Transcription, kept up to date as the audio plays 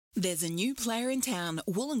There's a new player in town,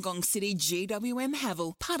 Wollongong City GWM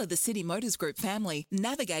Haval, part of the City Motors Group family.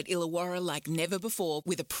 Navigate Illawarra like never before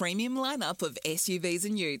with a premium lineup of SUVs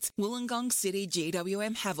and utes. Wollongong City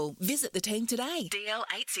GWM Haval. Visit the team today. DL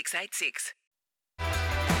 8686.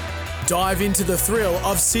 Dive into the thrill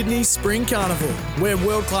of Sydney's Spring Carnival, where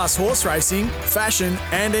world-class horse racing, fashion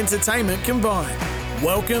and entertainment combine.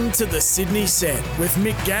 Welcome to the Sydney Set with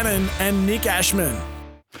Mick Gannon and Nick Ashman.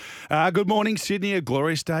 Good morning, Sydney. A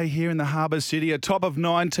glorious day here in the Harbour City. A top of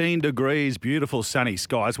 19 degrees, beautiful sunny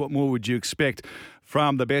skies. What more would you expect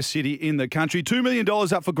from the best city in the country? $2 million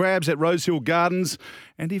up for grabs at Rosehill Gardens.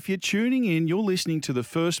 And if you're tuning in, you're listening to the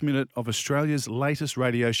first minute of Australia's latest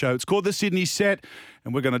radio show. It's called The Sydney Set,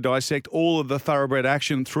 and we're going to dissect all of the thoroughbred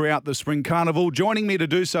action throughout the Spring Carnival. Joining me to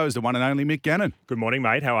do so is the one and only Mick Gannon. Good morning,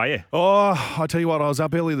 mate. How are you? Oh, I tell you what, I was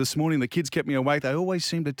up early this morning. The kids kept me awake. They always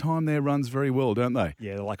seem to time their runs very well, don't they?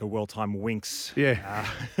 Yeah, they're like a well-timed Winx. Yeah.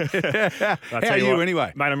 How are you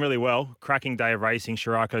anyway? Mate, I'm really well. Cracking day of racing,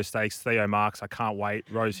 Shirako Stakes, Theo Marks. I can't wait.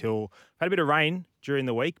 Rosehill. Had a bit of rain during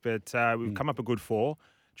the week, but we've come up a good 4.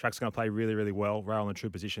 Track's going to play really, really well. Rail in true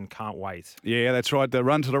position. Can't wait. Yeah, that's right. The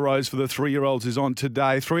Run to the Rose for the 3-year-olds is on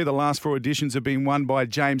today. 3 of the last 4 editions have been won by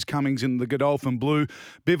James Cummings in the Godolphin Blue.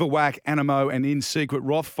 Bivouac, Animo and In Secret.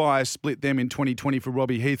 Rothfire split them in 2020 for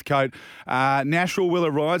Robbie Heathcote. Natural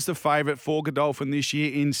Willer rides the favourite for Godolphin this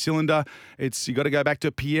year in Cylinder. You got to go back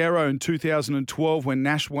to Piero in 2012 when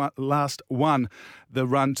Nash last won the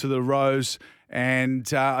Run to the Rose.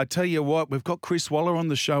 And I tell you what, we've got Chris Waller on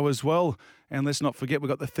the show as well. And let's not forget, we've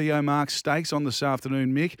got the Theo Marks Stakes on this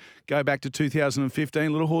afternoon, Mick. Go back to 2015. A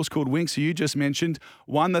little horse called Winx, who you just mentioned,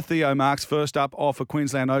 won the Theo Marks first up off a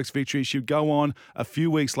Queensland Oaks victory. She'd go on a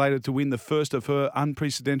few weeks later to win the first of her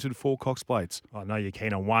unprecedented 4 Cox Plates. I know you're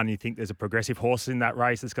keen on one. You think there's a progressive horse in that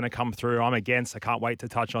race that's going to come through. I'm against. I can't wait to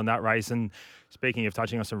touch on that race. And speaking of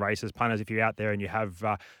touching on some races, punters, if you're out there and you have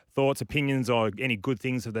thoughts, opinions, or any good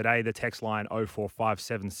things of the day, the text line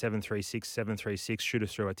 0457 736 736. Shoot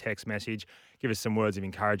us through a text message. Give us some words of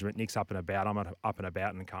encouragement. Nick's up and about. I'm up and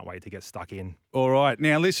about and can't wait to get stuck in. All right.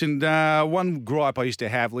 Now, listen, one gripe I used to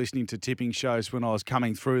have listening to tipping shows when I was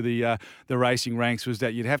coming through the racing ranks was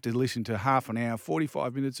that you'd have to listen to half an hour,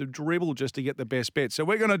 45 minutes of dribble just to get the best bet. So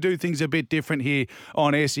we're going to do things a bit different here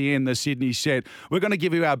on SEN, the Sydney Set. We're going to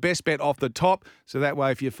give you our best bet off the top. So that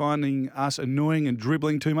way, if you're finding us annoying and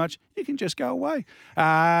dribbling too much, you can just go away.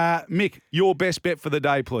 Mick, your best bet for the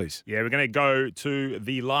day, please. Yeah, we're going to go to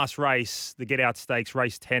the last race, the Get Out Stakes,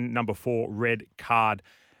 race 10, number 4, Red Card.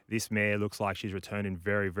 This mare looks like she's returned in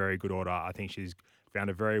very, very good order. I think she's found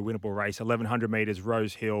a very winnable race. 1,100 metres,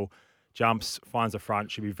 Rose Hill, jumps, finds the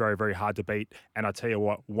front. Should be very, very hard to beat. And I tell you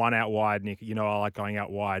what, one out wide, Nick, you know I like going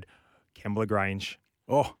out wide. Kembla Grange.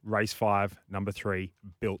 Oh, race 5, number 3,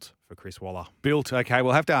 Built for Chris Waller. Built. Okay,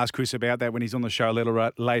 we'll have to ask Chris about that when he's on the show later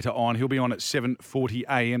on. He'll be on at 7:40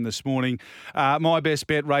 a.m. this morning. My best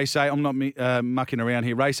bet, race 8. I'm not mucking around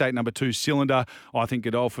here. Race 8, number 2, Cylinder. I think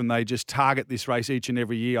Godolphin, they just target this race each and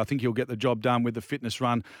every year. I think he'll get the job done with the fitness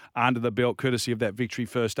run under the belt, courtesy of that victory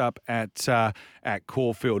first up at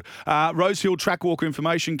Caulfield. Rosehill track walker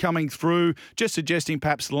information coming through, just suggesting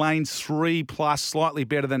perhaps lanes 3 plus, slightly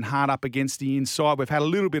better than hard up against the inside. We've had a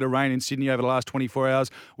little bit of rain in Sydney over the last 24 hours.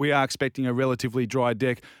 We are expecting a relatively dry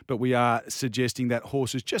deck, but we are suggesting that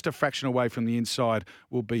horses just a fraction away from the inside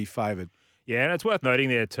will be favoured. Yeah, and it's worth noting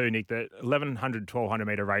there too, Nick, that 1,100, 1,200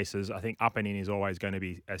 metre races, I think up and in is always going to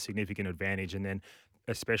be a significant advantage. And then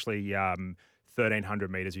especially 1,300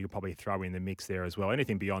 metres, you could probably throw in the mix there as well.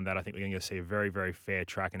 Anything beyond that, I think we're going to see a very, very fair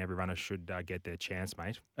track and every runner should get their chance,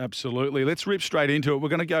 mate. Absolutely. Let's rip straight into it. We're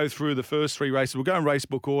going to go through the first 3 races. We'll go in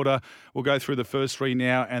racebook order. We'll go through the first 3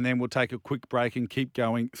 now, and then we'll take a quick break and keep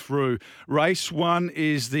going through. Race 1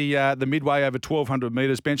 is the midway over 1,200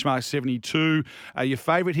 metres, benchmark 72. Your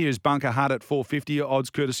favourite here is Bunker Hut at $4.50, odds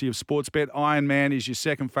courtesy of Sportsbet. Iron Man is your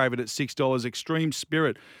second favourite at $6. Extreme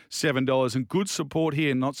Spirit, $7. And good support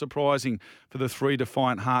here, not surprising, for the 3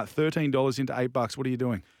 Defiant Heart, $13 into $8. What are you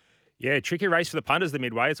doing? Yeah, tricky race for the punters, the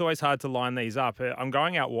midway. It's always hard to line these up. I'm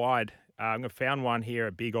going out wide. I found one here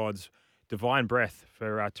at big odds. Divine Breath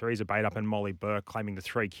for Teresa Bate up and Molly Burke, claiming the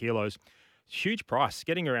 3 kilos. Huge price,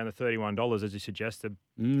 getting around the $31 as you suggested.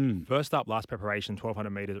 First up, last preparation, 1,200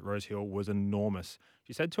 metres at Rosehill was enormous.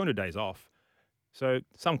 She said 200 days off. So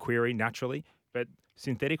some query, naturally, but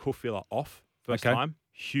synthetic hoof filler off first time.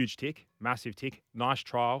 Huge tick, massive tick. Nice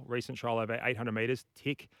trial, recent trial over 800 metres,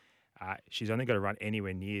 tick. She's only got to run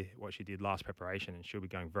anywhere near what she did last preparation, and she'll be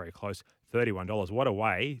going very close. $31. What a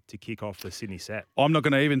way to kick off the Sydney set. I'm not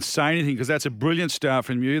going to even say anything because that's a brilliant start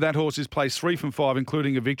from you. That horse is placed 3 from 5,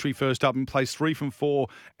 including a victory first up, and placed 3 from 4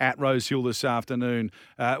 at Rosehill this afternoon,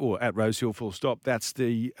 or at Rosehill full stop. That's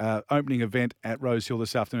the opening event at Rosehill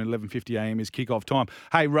this afternoon, 11:50 a.m. is kick-off time.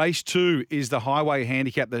 Hey, race 2 is the Highway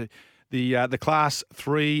Handicap, the Class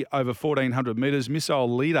 3 over 1,400 metres.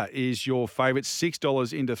 Missile Leader is your favourite,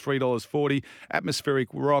 $6 into $3.40. Atmospheric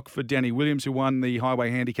Rock for Danny Williams, who won the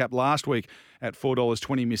Highway Handicap last week at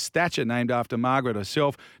 $4.20. Miss Thatcher, named after Margaret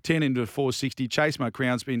herself, 10 into $4.60. Chase My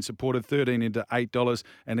Crown's been supported, 13 into $8.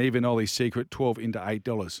 And even Ollie's Secret, 12 into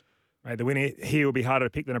 $8. Mate, the winner here will be harder to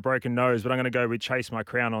pick than a broken nose, but I'm going to go with Chase My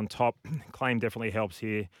Crown on top. Claim definitely helps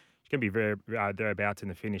here. Going to be very thereabouts in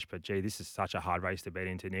the finish, but gee, this is such a hard race to bet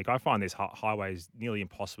into, Nick. I find this highway is nearly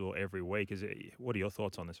impossible every week. What are your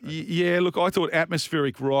thoughts on this race? Yeah, look, I thought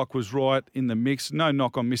Atmospheric Rock was right in the mix. No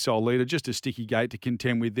knock on Missile Leader, just a sticky gate to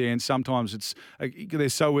contend with there. And sometimes they're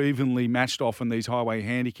so evenly matched off in these highway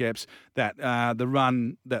handicaps that the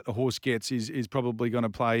run that the horse gets is probably going to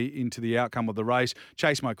play into the outcome of the race.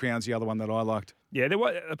 Chase My Crown's the other one that I liked. Yeah, there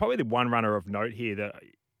was probably the one runner of note here that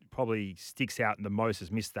probably sticks out the most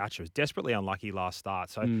is Miss Thatcher. Was desperately unlucky last start.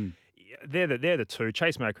 So they're the two.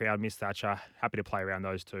 Chase My Crown, Miss Thatcher. Happy to play around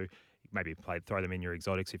those two. Maybe throw them in your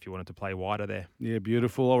exotics if you wanted to play wider there. Yeah,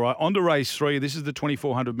 beautiful. All right, on to race 3. This is the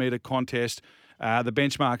 2,400 metre contest. The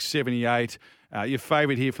benchmark 78. Your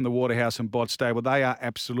favourite here from the Waterhouse and Bott Stable. They are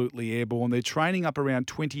absolutely airborne. They're training up around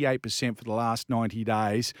 28% for the last 90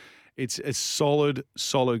 days. It's a solid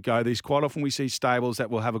go. Quite often we see stables that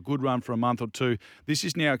will have a good run for a month or two. This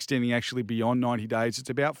is now extending actually beyond 90 days. It's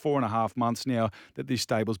about 4.5 months now that this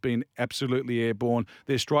stable's been absolutely airborne.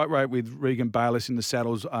 Their strike rate with Regan Bayliss in the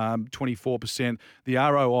saddle's 24%. The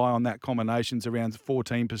ROI on that combination's around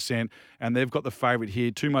 14%, and they've got the favourite here.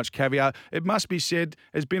 Too Much Caviar, it must be said,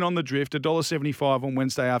 has been on the drift. $1.75 on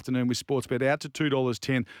Wednesday afternoon with Sportsbet out to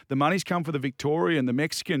 $2.10. The money's come for the Victorian, the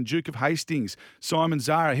Mexican, Duke of Hastings, Simon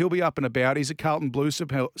Zara. He'll be up and about. He's a Carlton Blues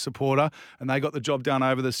supporter, and they got the job done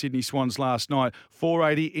over the Sydney Swans last night.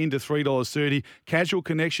 $4.80 into $3.30. Casual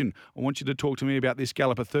Connection. I want you to talk to me about this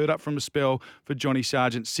galloper. Third up from a spell for Johnny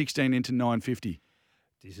Sargent, 16 into $9.50.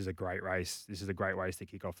 This is a great race. This is a great race to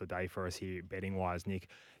kick off the day for us here, betting-wise, Nick.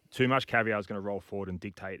 Too Much Caviar is going to roll forward and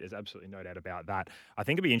dictate. There's absolutely no doubt about that. I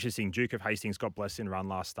think it'd be interesting. Duke of Hastings got blessed in run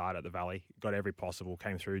last start at the Valley. Got every possible,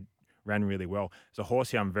 came through, ran really well. There's a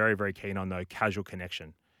horse here I'm very, very keen on, though, Casual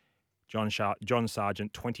Connection. John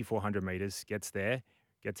Sargent, 2,400 metres, gets there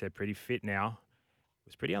pretty fit now.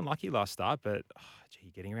 Was pretty unlucky last start, but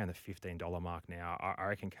getting around the $15 mark now. I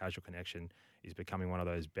reckon Casual Connection is becoming one of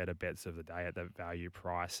those better bets of the day at the value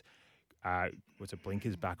price. Was it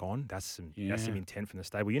blinkers back on? That's some intent from the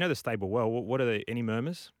stable. You know the stable well. What are any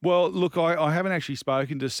murmurs? Well, look, I haven't actually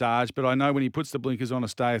spoken to Sarge, but I know when he puts the blinkers on a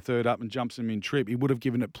stay third up and jumps them in trip, he would have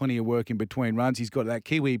given it plenty of work in between runs. He's got that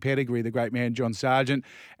Kiwi pedigree, the great man John Sargent,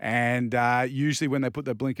 and usually when they put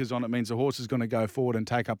the blinkers on, it means the horse is going to go forward and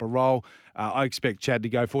take up a role. I expect Chad to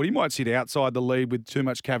go forward. He might sit outside the lead with Too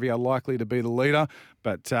Much Caviar likely to be the leader,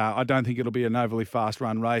 but I don't think it'll be an overly fast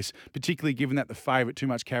run race, particularly given that the favourite Too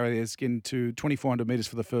Much Caviar is getting to 2,400 metres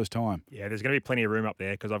for the first time. Yeah, there's going to be plenty of room up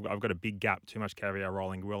there because I've got a big gap. Too Much Caviar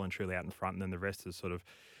rolling well and truly out in front, and then the rest is sort of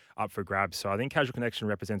up for grabs. So I think Casual Connection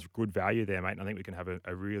represents good value there, mate, and I think we can have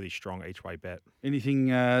a really strong each-way bet. Anything,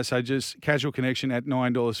 so just Casual Connection at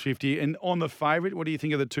 $9.50. And on the favourite, what do you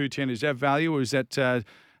think of the 210? Is that value or is that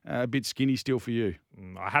a bit skinny still for you?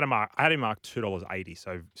 I had him marked $2.80,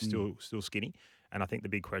 so still skinny. And I think the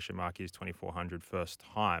big question mark is 2,400 first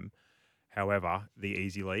time. However, the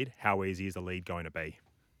easy lead, how easy is the lead going to be?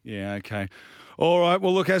 Yeah, okay. All right,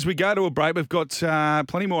 well, look, as we go to a break, we've got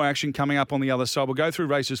plenty more action coming up on the other side. We'll go through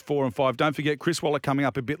races 4 and 5. Don't forget, Chris Waller coming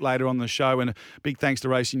up a bit later on the show, and a big thanks to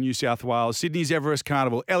Racing New South Wales, Sydney's Everest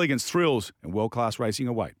Carnival, elegance, thrills, and world-class racing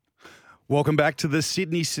await. Welcome back to the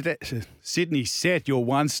Sydney Set, your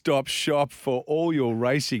one-stop shop for all your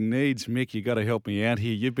racing needs. Mick, you got to help me out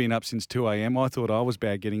here. You've been up since 2 a.m. I thought I was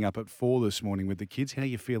bad getting up at 4 this morning with the kids. How are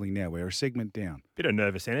you feeling now? We're a segment down. Bit of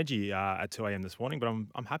nervous energy at 2 a.m. this morning, but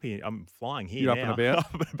I'm happy. I'm flying here You're now. Up and about?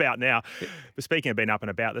 Up and about now. But speaking of being up and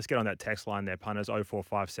about, let's get on that text line there, punters,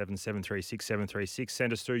 0457 736 736.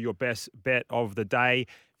 Send us through your best bet of the day.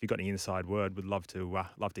 If you've got any inside word, we'd love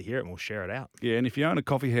to hear it, and we'll share it out. Yeah, and if you own a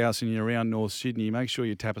coffee house and you're around North Sydney, make sure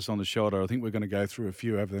you tap us on the shoulder. I think we're going to go through a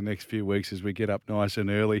few over the next few weeks as we get up nice and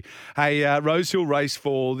early. Hey, Rosehill Race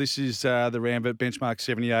 4, this is the Rambert benchmark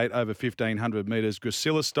 78 over 1,500 metres.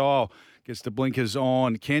 Gracilla Style gets the blinkers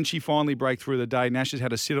on. Can she finally break through the day? Nash has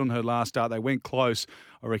had a sit on her last start. They went close.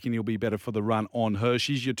 I reckon he'll be better for the run on her.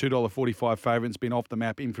 She's your $2.45 favourite. It's been off the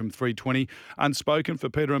map in from $3.20. Unspoken for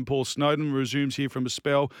Peter and Paul Snowden resumes here from a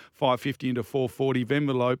spell, $5.50 into $4.40.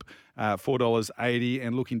 Venvelope, $4.80.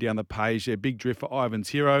 And looking down the page there, big drift for Ivan's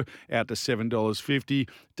Hero out to $7.50.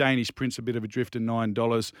 Danish Prince, a bit of a drift at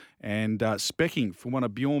 $9. And specking for one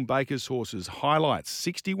of Bjorn Baker's horses, Highlights,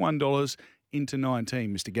 $61 into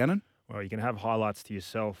 $19. Mr. Gannon? Well, you can have Highlights to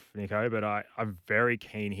yourself, Nico, but I'm very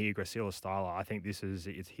keen here, Gracilla Styler. I think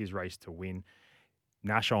it's his race to win.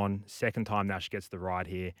 Nash on, second time Nash gets the ride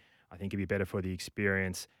here. I think it'd be better for the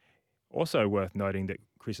experience. Also worth noting that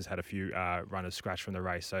Chris has had a few runners scratch from the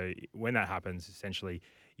race. So when that happens, essentially,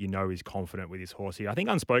 you know he's confident with his horse here. I think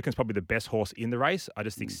Unspoken is probably the best horse in the race. I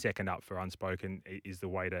just think second up for Unspoken is the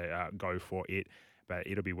way to go for it. But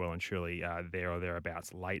it'll be well and truly there or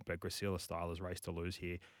thereabouts late. But Gracilla Styler's race to lose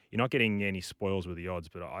here. You're not getting any spoils with the odds,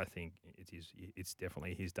 but I think it's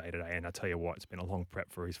definitely his day today. And I tell you what, it's been a long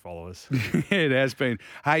prep for his followers. It has been.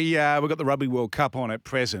 Hey, we've got the Rugby World Cup on at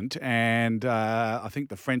present, and I think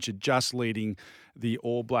the French are just leading the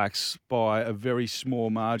All Blacks by a very small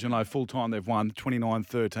margin. Full time they've won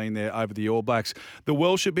 29-13 there over the All Blacks. The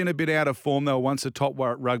Welsh have been a bit out of form. They were once a top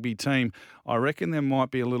rugby team. I reckon there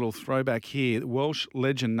might be a little throwback here. Welsh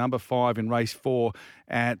legend number 5 in race 4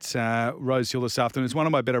 at Rose Hill this afternoon. It's one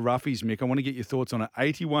of my better roughies, Mick. I want to get your thoughts on it.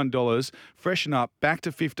 $81, freshen up, back to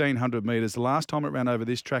 1,500 metres. The last time it ran over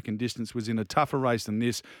this track and distance was in a tougher race than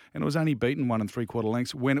this, and it was only beaten 1 3/4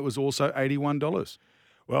 lengths when it was also $81.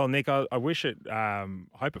 Well, Nick, I wish it.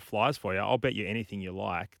 Hope it flies for you. I'll bet you anything you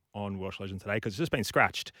like on Welsh Legend today because it's just been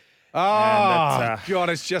scratched. Oh, God,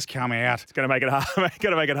 it's just come out. It's going to make it hard.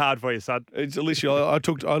 Going to make it hard for you, son. It's literally.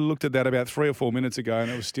 I looked at that about 3 or 4 minutes ago, and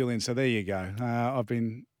it was still in. So there you go. I'll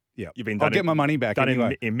get my money back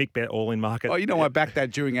anyway. In Mick Bet all in market. Oh, I backed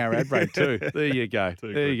that during our ad break too. There you go.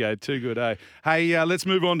 You go. Too good, eh? Hey, let's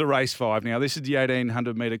move on to race 5 now. This is the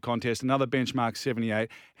 1,800 metre contest. Another benchmark 78.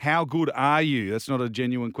 How good are you? That's not a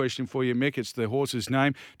genuine question for you, Mick. It's the horse's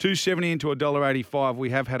name. $2.70 into $1.85. We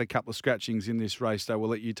have had a couple of scratchings in this race, though. We'll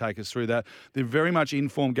let you take us through that. They're very much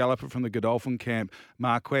informed galloper from the Godolphin camp.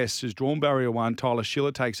 Marquess has drawn barrier 1. Tyler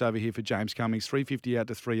Schiller takes over here for James Cummings. $3.50 out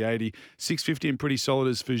to $3.80. $6.50 and pretty solid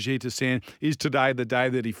as Fujita San. Is today the day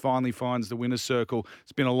that he finally finds the winner's circle?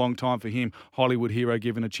 It's been a long time for him. Hollywood Hero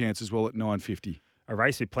given a chance as well at $9.50. A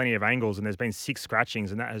race with plenty of angles, and there's been 6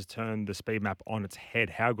 scratchings, and that has turned the speed map on its head.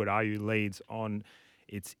 How good are you? Leads on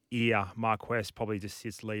its ear. Marquess probably just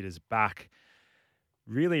sits leaders back.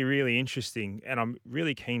 Really, really interesting, and I'm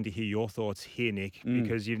really keen to hear your thoughts here, Nick,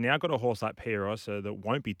 because you've now got a horse like Pierosa that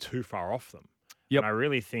won't be too far off them. Yep. And I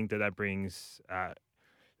really think that brings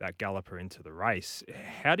that galloper into the race.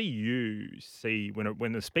 How do you see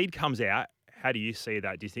when the speed comes out? How do you see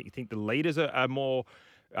that? Do you think the leaders are more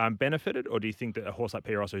benefited, or do you think that a horse like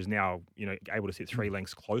Pierosa is now able to sit 3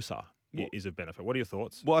 lengths closer is of benefit? What are your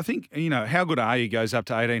thoughts? Well, I think How Good Are You goes up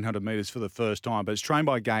to 1,800 metres for the first time, but it's trained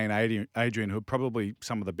by Gay and Adrian, who are probably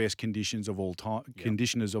some of the best conditioners of all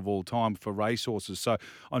time for racehorses. So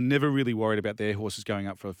I'm never really worried about their horses going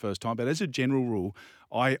up for the first time. But as a general rule,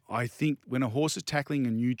 I think when a horse is tackling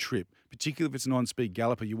a new trip, particularly if it's an on-speed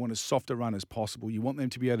galloper, you want as soft a run as possible. You want them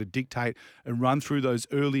to be able to dictate and run through those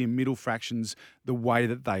early and middle fractions the way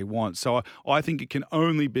that they want. So I think it can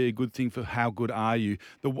only be a good thing for How Good Are You.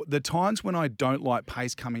 The times when I don't like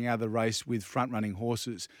pace coming out of the race with front-running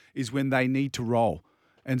horses is when they need to roll.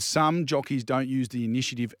 And some jockeys don't use the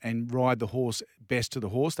initiative and ride the horse best to the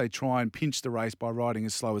horse. They try and pinch the race by riding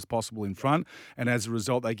as slow as possible in front. And as a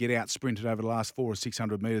result, they get out sprinted over the last 400 or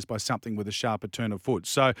 600 metres by something with a sharper turn of foot.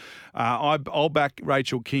 So I'll back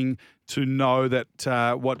Rachel King to know that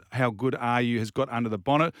How Good Are You has got under the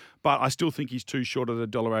bonnet, but I still think he's too short at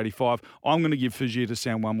 $1.85. I'm going to give Fujita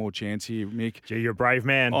Sound one more chance here, Mick. Gee, you're a brave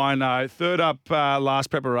man. I know. Third up last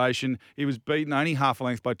preparation. He was beaten only half a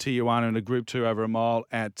length by Tijuana in a Group 2 over a mile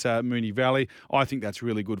at Moonee Valley. I think that's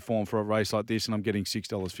really good form for a race like this, and I'm getting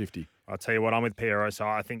 $6.50. I'll tell you what, I'm with Pierosa.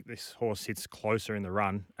 I think this horse sits closer in the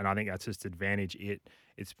run, and I think that's just advantage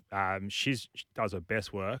she does her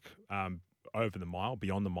best work over the mile,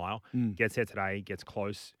 beyond the mile. Gets there today, gets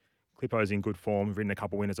close. Clippo's in good form, ridden a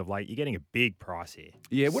couple winners of late. You're getting a big price here.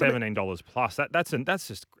 Yeah, $17 plus.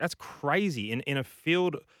 That's crazy. In a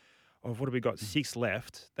field of what have we got, 6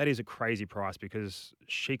 left, that is a crazy price because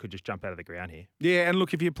she could just jump out of the ground here. Yeah, and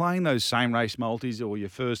look, if you're playing those same race multis or your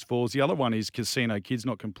first falls, the other one is Casino Kids,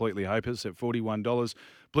 not completely hopeless at $41.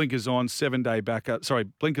 Blinkers on, 7-day backup.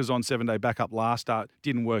 Blinkers on, 7-day backup last start.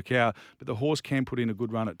 Didn't work out, but the horse can put in a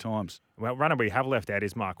good run at times. Well, runner we have left out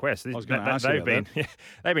is Mark West. I was going to ask you about that.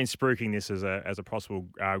 They've been spruiking this as a possible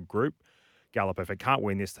group gallop. If it can't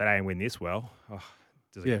win this today and win this well,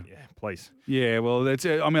 please. Yeah, well, that's.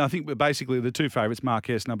 I think basically the two favourites,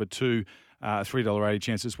 Marquez, number 2, $3.80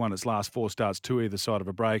 chance has won its last 4 starts, 2 either side of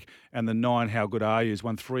a break, and the 9, How Good Are You, has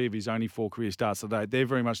won 3 of his only 4 career starts to date. They're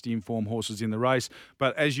very much the informed horses in the race,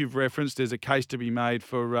 but as you've referenced, there's a case to be made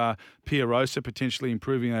for Pia Rosa potentially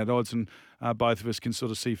improving that odds, and both of us can sort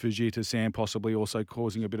of see Fujita Sam possibly also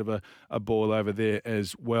causing a bit of a boil over there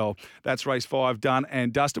as well. That's race 5 done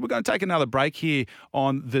and dusted. We're going to take another break here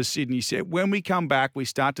on the Sydney set. When we come back, we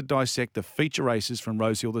start to dissect the feature races from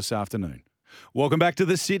Rosehill this afternoon. Welcome back to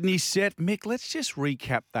the Sydney set. Mick, let's just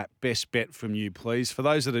recap that best bet from you, please. For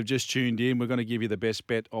those that have just tuned in, we're going to give you the best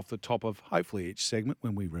bet off the top of hopefully each segment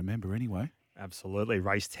when we remember anyway. Absolutely.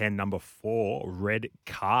 Race 10, number 4, Red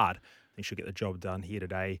Card. I think she'll get the job done here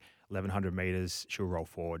today. 1,100 metres, she'll roll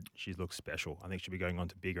forward. She looks special. I think she'll be going on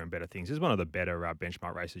to bigger and better things. This is one of the better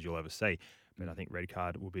benchmark races you'll ever see. But I think Red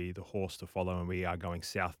Card will be the horse to follow, and we are going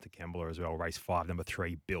south to Kembla as well. Race 5, number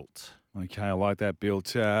 3, Built. Okay, I like that,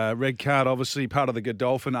 Built. Red Card, obviously part of the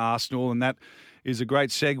Godolphin arsenal, and that is a great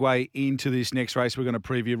segue into this next race we're going to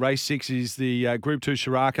preview. Race 6 is the Group 2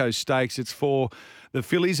 Shirako Stakes. It's for the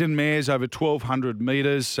fillies and mares over 1,200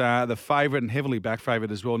 metres. The favourite and heavily back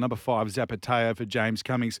favourite as well, number 5, Zapateo for James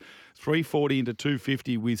Cummings. 340 into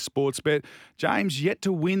 250 with Sportsbet. James yet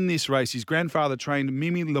to win this race. His grandfather trained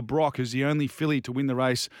Mimi LeBrock, who's the only filly to win the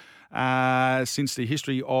race since the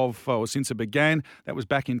history of, since it began. That was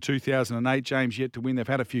back in 2008. James yet to win. They've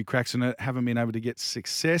had a few cracks in it, haven't been able to get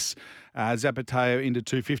success. Zapateo into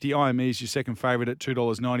 250. IME is your second favourite at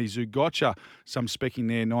 $2.90. Zugotcha, some specking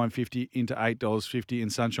there, $9.50 into $8.50.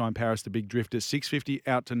 And Sunshine Paris, the big drifter, $6.50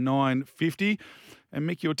 out to $9.50. And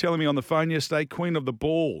Mick, you were telling me on the phone yesterday, Queen of the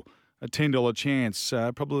Ball, a $10 chance,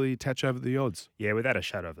 probably touch over the odds. Yeah, without a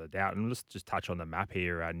shadow of a doubt. And let's just touch on the map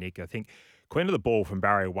here, Nick. I think Queen of the Ball from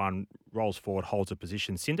barrier 1 rolls forward, holds a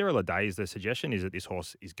position. Cinderella Days, the suggestion is that this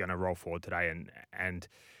horse is going to roll forward today and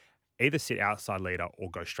either sit outside leader or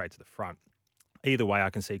go straight to the front. Either way, I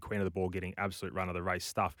can see Queen of the Ball getting absolute run of the race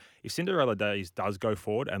stuff. If Cinderella Days does go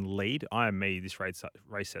forward and lead, this race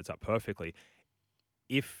sets up perfectly.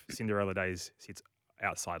 If Cinderella Days sits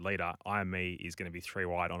outside leader, IME is going to be 3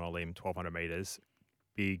 wide on a limb, 1,200 metres.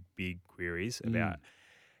 Big queries about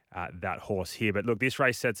that horse here. But look, this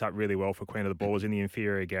race sets up really well for Queen of the Ball. Was in the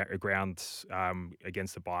inferior ground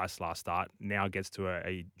against the bias last start. Now gets to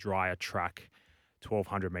a drier track,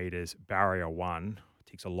 1,200 metres, barrier 1.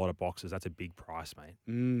 Ticks a lot of boxes. That's a big price,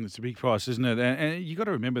 mate. It's a big price, isn't it? And you got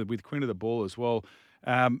to remember with Queen of the Ball as well,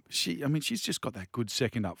 she's just got that good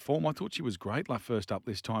second up form. I thought she was great first up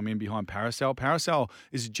this time in behind Parasol. Parasol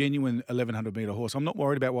is a genuine 1,100 metre horse. I'm not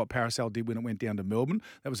worried about what Parasol did when it went down to Melbourne.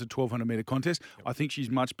 That was a 1,200 metre contest. I think she's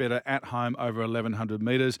much better at home over 1,100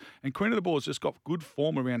 metres. And Queen of the Ball has just got good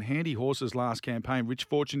form around handy horses last campaign. Rich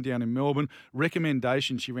Fortune down in Melbourne.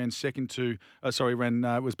 Recommendation, she ran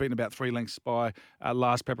was beaten about 3 lengths by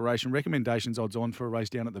last preparation. Recommendations odds on for a race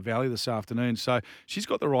down at the Valley this afternoon. So she's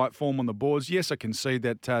got the right form on the boards. Yes, I can see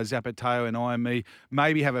that Zapateo and IME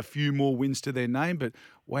maybe have a few more wins to their name, but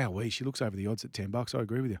wowee, she looks over the odds at $10. I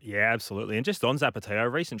agree with you. Yeah, absolutely. And just on Zapateo, a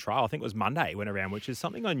recent trial, I think it was Monday, went around, which is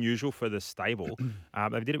something unusual for the stable.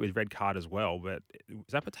 They did it with Red Card as well, but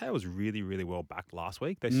Zapateo was really, really well backed last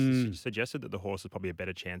week. They suggested that the horse was probably a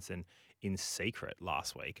better chance than In Secret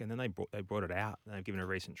last week, and then they brought it out and they've given a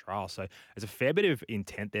recent trial. So there's a fair bit of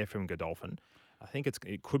intent there from Godolphin. I think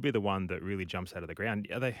it could be the one that really jumps out of the ground.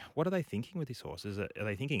 What are they thinking with this horse? Are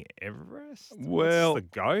they thinking Everest? Well, what's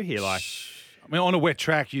the go here? On a wet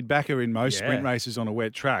track, you'd back her in most sprint races on a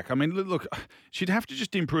wet track. I mean, look, she'd have to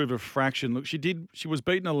just improve a fraction. Look, she was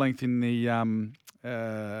beaten a length in the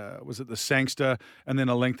was it the Sangster, and then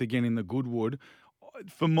a length again in the Goodwood.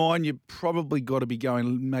 For mine, you've probably got to be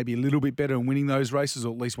going maybe a little bit better and winning those races,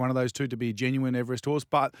 or at least one of those two to be a genuine Everest horse.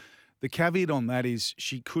 But the caveat on that is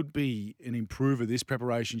she could be an improver this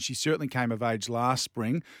preparation. She certainly came of age last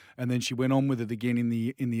spring, and then she went on with it again in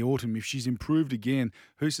the autumn. If she's improved again,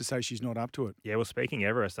 who's to say she's not up to it? Yeah, well, speaking of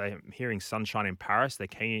Everest, I'm hearing Sunshine in Paris. They're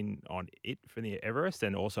keen on it for the Everest,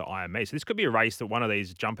 and also IME. So this could be a race that one of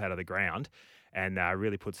these jump out of the ground and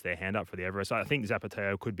really puts their hand up for the Everest. I think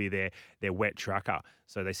Zapateo could be their wet tracker.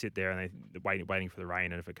 So they sit there and they're waiting for the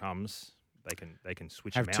rain, and if it comes, they can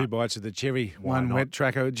switch Have them two out. bites of the cherry. Why One not? wet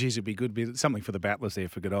tracker. Geez, it'd be good. Be something for the battlers there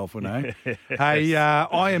for Godolphin, eh? Hey,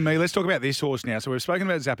 I Am Me. Let's talk about this horse now. So we've spoken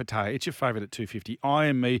about Zapata. It's your favourite at $2.50. I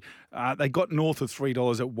Am Me. They got north of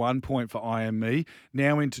 $3 at one point for I Am Me.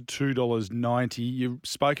 Now into $2.90. You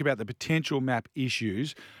spoke about the potential map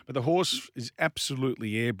issues, but the horse is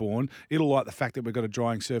absolutely airborne. It'll like the fact that we've got a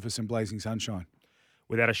drying surface and blazing sunshine.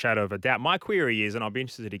 Without a shadow of a doubt. My query is, and I'll be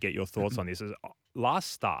interested to get your thoughts on this, is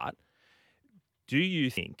last start, do you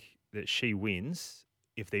think that she wins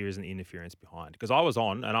if there isn't interference behind? Because I was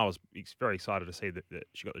on and I was very excited to see that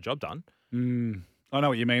she got the job done. I know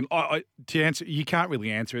what you mean. To answer, you can't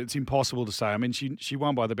really answer it. It's impossible to say. I mean, she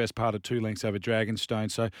won by the best part of 2 lengths over Dragonstone.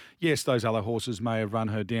 So, yes, those other horses may have run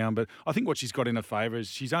her down. But I think what she's got in her favour is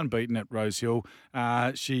she's unbeaten at Rose Hill.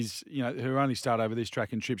 She's, her only start over this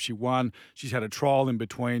track and trip, she won. She's had a trial in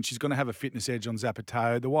between. She's going to have a fitness edge on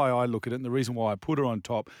Zapateo. The way I look at it and the reason why I put her on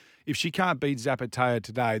top, if she can't beat Zapateo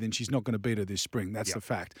today, then she's not going to beat her this spring. That's the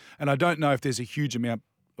fact. And I don't know if there's a huge amount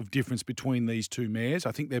of difference between these two mares.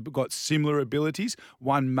 I think they've got similar abilities.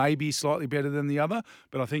 One may be slightly better than the other,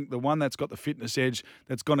 but I think the one that's got the fitness edge,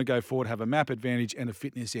 that's going to go forward, have a map advantage and a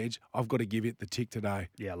fitness edge, I've got to give it the tick today.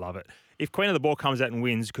 Yeah, I love it. If Queen of the Ball comes out and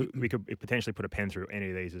wins, we could potentially put a pen through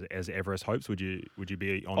any of these as Everest hopes. Would you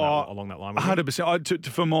be on along that line? 100%.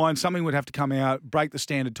 For mine, something would have to come out, break the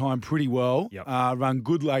standard time pretty well, run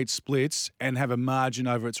good late splits, and have a margin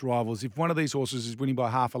over its rivals. If one of these horses is winning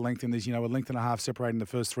by half a length and there's a length and a half separating the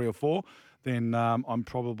first 3 or 4, then I'm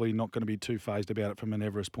probably not going to be too phased about it from an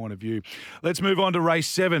Everest point of view. Let's move on to race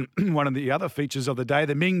 7, one of the other features of the day,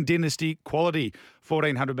 the Ming Dynasty Quality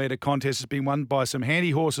 1400-metre contest has been won by some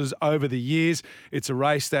handy horses over the years. It's a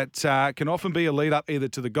race that can often be a lead-up either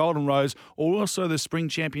to the Golden Rose or also the Spring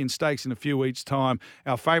Champion Stakes in a few weeks' time.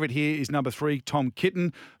 Our favourite here is number 3, Tom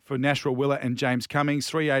Kitten, for Nashua Willa and James Cummings.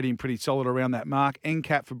 318 pretty solid around that mark.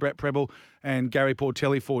 NCAP for Brett Preble and Gary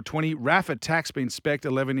Portelli 420. Raff Attack's been spec'd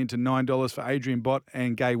 11 into $9 for Adrian Bott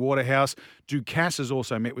and Gay Waterhouse. Ducasse has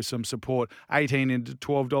also met with some support, 18 into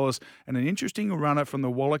 $12. And an interesting runner from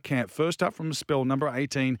the Waller camp. First up from a spell, number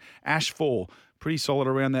 18, Ash 4. Pretty solid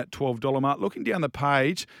around that $12 mark. Looking down the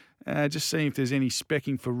page, just seeing if there's any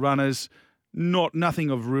specking for runners. Nothing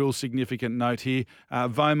of real significant note here.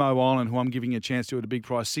 Vomo Island, who I'm giving a chance to at a big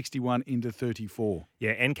price, 61 into 34.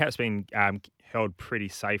 Yeah, NCAP's been held pretty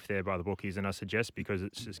safe there by the bookies, and I suggest because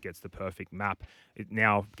it just gets the perfect map. It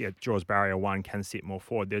now draws barrier 1, can sit more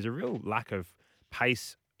forward. There's a real lack of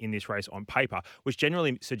pace in this race on paper, which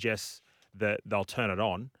generally suggests that they'll turn it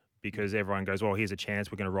on because everyone goes, well, here's a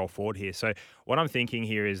chance, we're going to roll forward here. So what I'm thinking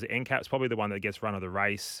here is NCAP's probably the one that gets run of the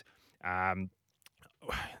race.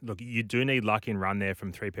 Look, you do need luck in run there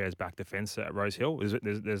from 3 pairs back the fence at Rose Hill.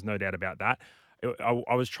 There's no doubt about that.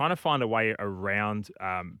 I was trying to find a way around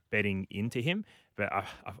betting into him, but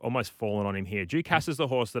I've almost fallen on him here. Ducasse is the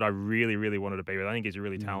horse that I really, really wanted to be with. I think he's a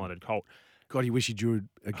really talented colt. God, you wish he drew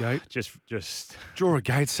a gate. Just Draw a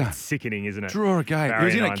gate, son. Sickening, isn't it? Draw a gate. He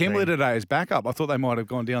was in at 19. Kemley today as backup. I thought they might have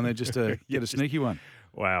gone down there just to get a sneaky one.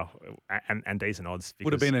 Wow, and decent odds.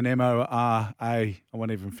 Would have been an MORA. I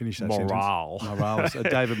won't even finish that Morales.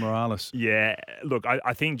 David Morales. Yeah, look,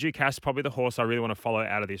 I think Ducasse, probably the horse I really want to follow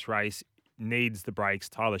out of this race, needs the breaks.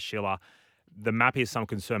 Tyler Schiller. The map is some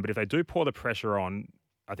concern, but if they do pour the pressure on,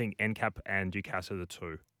 I think NCAP and Ducasse are the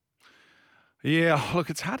two. Yeah,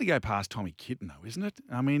 look, it's hard to go past Tommy Kitten, though, isn't it?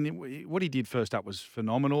 I mean, what he did first up was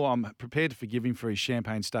phenomenal. I'm prepared to forgive him for his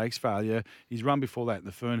Champagne Stakes failure. His run before that in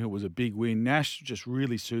the Fernhill was a big win. Nash just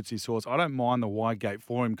really suits his horse. I don't mind the wide gate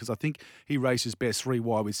for him because I think he races best 3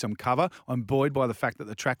 wide with some cover. I'm buoyed by the fact that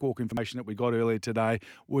the track walk information that we got earlier today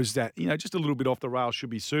was that, just a little bit off the rail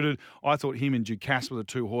should be suited. I thought him and Ducasse were the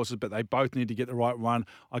 2 horses, but they both need to get the right run.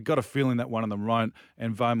 I got a feeling that one of them won't,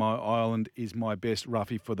 and Vomo Island is my best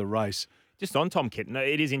roughie for the race. Just on Tom Kitten,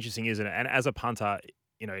 it is interesting, isn't it? And as a punter,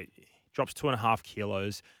 drops 2.5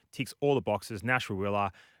 kilos, ticks all the boxes. Nashua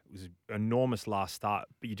Willa, it was an enormous last start,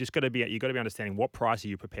 but you got to be understanding what price are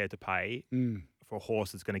you prepared to pay for a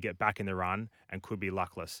horse that's going to get back in the run and could be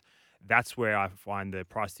luckless. That's where I find the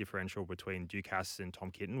price differential between Ducasse and Tom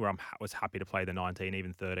Kitten, where I was happy to play the $19,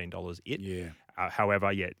 even $13 it. Yeah.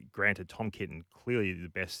 However, granted, Tom Kitten clearly the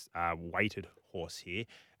best weighted horse here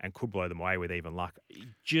and could blow them away with even luck. You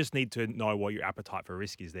just need to know what your appetite for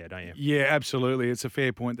risk is there, don't you? Yeah, absolutely. It's a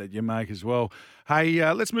fair point that you make as well.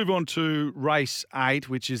 Hey, let's move on to race 8,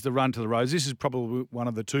 which is the Run to the Rose. This is probably one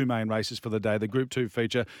of the 2 main races for the day, the Group 2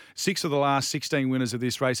 feature. 6 of the last 16 winners of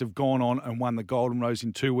this race have gone on and won the Golden Rose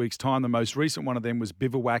in 2 weeks' time. The most recent one of them was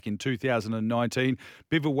Bivouac in 2019.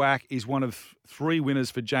 Bivouac is one of 3 winners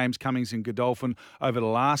for James Cummings and Godolphin. Godolphin over the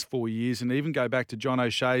last 4 years, and even go back to John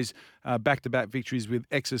O'Shea's back-to-back victories with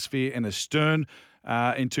Exosphere and Astern.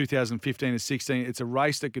 In 2015 and 16. It's a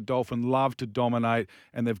race that Godolphin love to dominate,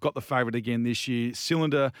 and they've got the favourite again this year.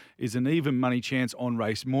 Cylinder is an even money chance on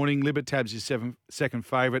race morning. Libertab's his second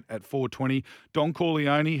favourite at $4.20. Don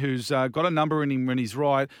Corleone, who's got a number in him when he's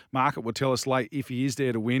right. Market will tell us late if he is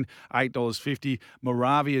there to win, $8.50.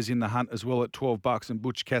 Moravia's in the hunt as well at $12, and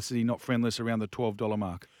Butch Cassidy not friendless around the $12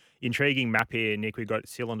 mark. Intriguing map here, Nick. We've got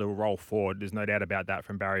Cylinder will roll forward. There's no doubt about that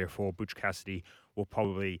from barrier 4. Butch Cassidy will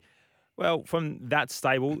probably... Well, from that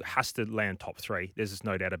stable, has to land top 3. There's just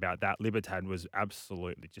no doubt about that. Libertad was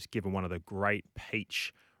absolutely just given one of the great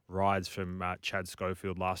peach rides from Chad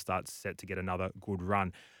Schofield last start, set to get another good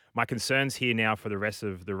run. My concerns here now for the rest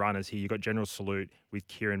of the runners here, you've got General Salute with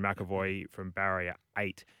Kieran McAvoy from barrier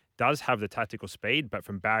 8. Does have the tactical speed, but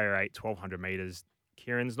from barrier 8, 1,200 metres,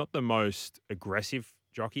 Kieran's not the most aggressive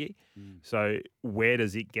jockey. So where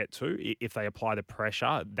does it get to if they apply the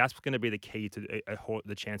pressure? That's going to be the key to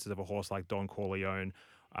the chances of a horse like Don Corleone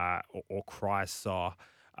or Chrysler.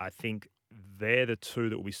 I think they're the two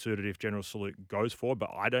that will be suited if General Salute goes forward, but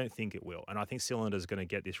I don't think it will. And I think Cylinder's going to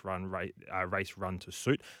get this race run to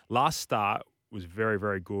suit. Last start was very,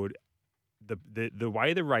 very good. The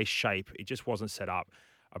way the race shape, it just wasn't set up.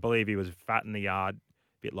 I believe he was fat in the yard,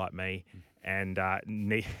 a bit like me, and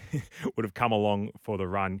would have come along for the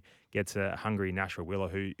run, gets a hungry Nashua Willer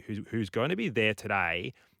who's going to be there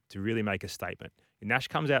today to really make a statement. If Nash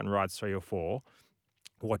comes out and rides 3 or 4,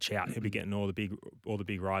 watch out. He'll be getting all the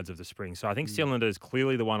big rides of the spring. So I think Cylinder is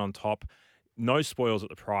clearly the one on top. No spoils at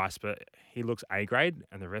the price, but he looks A grade,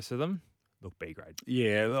 and the rest of them look B grade.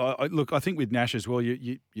 Yeah, look, I think with Nash as well,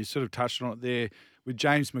 you sort of touched on it there. With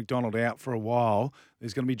James McDonald out for a while,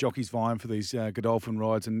 there's going to be jockeys vying for these Godolphin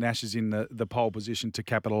rides, and Nash is in the pole position to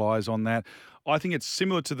capitalise on that. I think it's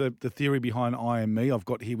similar to the theory behind I Am Me I've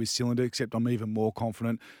got here with Cylinder, except I'm even more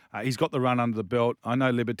confident. He's got the run under the belt. I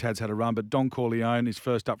know Libertad's had a run, but Don Corleone is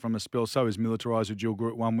first up from a spell. So is Militarised, a dual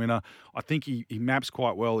Group 1 winner. I think he maps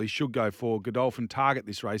quite well. He should go for Godolphin target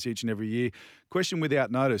this race each and every year. Question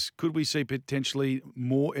without notice, could we see potentially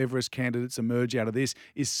more Everest candidates emerge out of this?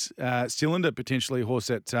 Is Cylinder potentially a horse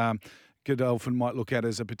that Godolphin might look at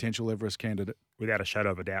as a potential Everest candidate? Without a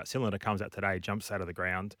shadow of a doubt. Cylinder comes out today, jumps out of the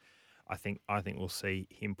ground. I think we'll see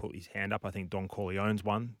him put his hand up. I think Don Corleone's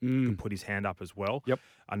one can put his hand up as well. Yep.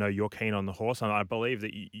 I know you're keen on the horse, and I believe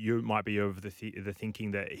that you might be of the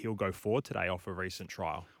thinking that he'll go forward today off a recent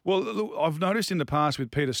trial. Well, look, I've noticed in the past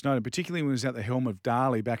with Peter Snowden, particularly when he was at the helm of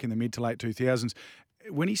Darley back in the mid to late 2000s,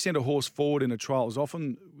 when he sent a horse forward in a trial, it was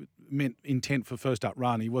often meant intent for first up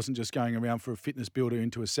run. He wasn't just going around for a fitness builder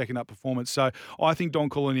into a second up performance. So I think Don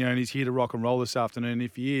Corleone is here to rock and roll this afternoon.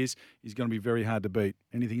 If he is, he's going to be very hard to beat.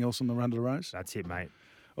 Anything else on the run to the race? That's it, mate.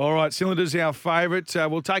 All right, Cylinder's our favourite.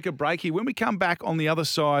 We'll take a break here. When we come back on the other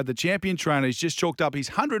side, the champion trainer has just chalked up his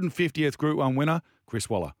 150th Group 1 winner, Chris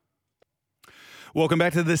Waller. Welcome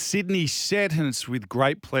back to the Sydney Set, and it's with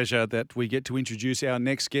great pleasure that we get to introduce our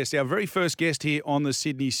next guest, our very first guest here on the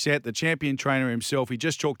Sydney Set, the champion trainer himself. He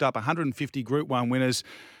just chalked up 150 Group 1 winners,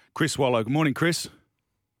 Chris Waller. Good morning, Chris.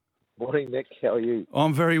 Morning, Mick. How are you?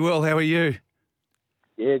 I'm very well. How are you?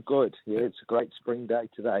 Yeah, good. Yeah, it's a great spring day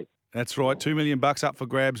today. That's right. $2 million up for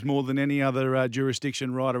grabs, more than any other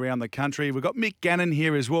jurisdiction right around the country. We've got Mick Gannon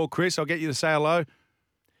here as well. Chris, I'll get you to say hello.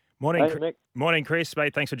 Morning, Hey, Mick. Morning, Chris,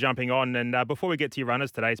 mate. Thanks for jumping on. And before we get to your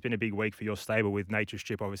runners today, it's been a big week for your stable with Nature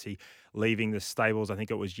Strip obviously leaving the stables. I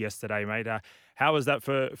think it was yesterday, mate. How was that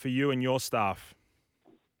for you and your staff?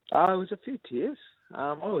 It was a few tears.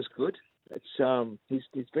 I was good. It's he's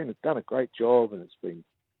done a great job, and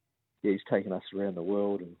he's taken us around the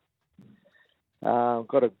world, and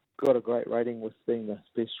got a great rating with being the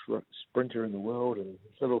best sprinter in the world, and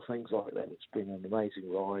little things like that. It's been an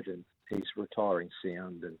amazing ride, and he's retiring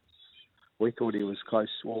sound, and we thought he was close.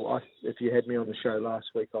 Well, if you had me on the show last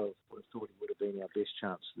week, I would have thought he would have been our best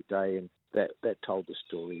chance of the day, and that told the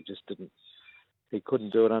story. He just didn't. He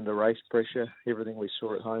couldn't do it under race pressure. Everything we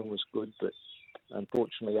saw at home was good, but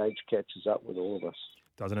unfortunately, age catches up with all of us.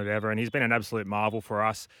 Doesn't it ever? And he's been an absolute marvel for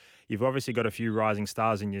us. You've obviously got a few rising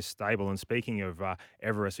stars in your stable. And speaking of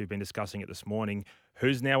Everest, we've been discussing it this morning.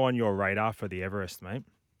 Who's now on your radar for the Everest, mate?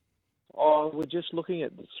 Oh, we're just looking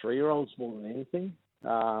at the 3-year-olds more than anything,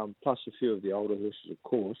 plus a few of the older horses, of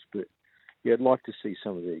course. But yeah, I'd like to see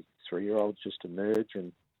some of the 3-year-olds just emerge.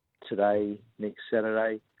 And today, next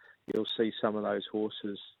Saturday, you'll see some of those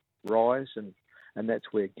horses rise. And that's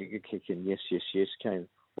where Giga Kick and Yes, Yes, Yes came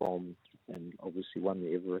from, and obviously won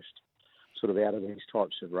the Everest sort of out of these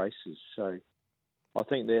types of races. So I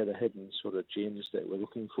think they're the hidden sort of gems that we're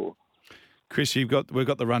looking for. Chris, we've got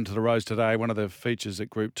the Run to the Rose today, one of the features at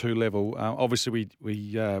Group 2 level. Obviously, we've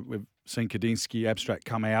seen Kadinsky Abstract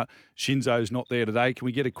come out. Shinzo's not there today. Can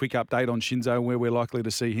we get a quick update on Shinzo and where we're likely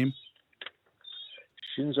to see him?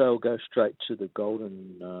 Shinzo will go straight to the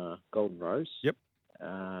Golden Rose. Yep.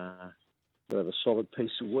 He'll have a solid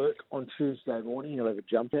piece of work on Tuesday morning. He'll have a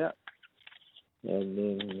jump out. And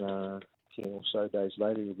then 10 or so days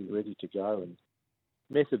later, he'll be ready to go. And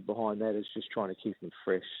method behind that is just trying to keep him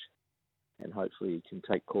fresh. And hopefully he can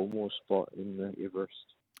take Cormore's spot in the Everest.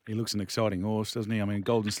 He looks an exciting horse, doesn't he? I mean,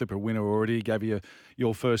 Golden Slipper winner already. He gave you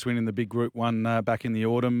your first win in the big Group 1 back in the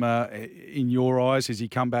autumn. In your eyes, has he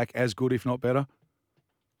come back as good, if not better?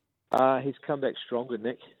 He's come back stronger,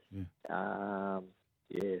 Nick. Yeah.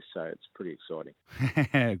 So it's pretty exciting.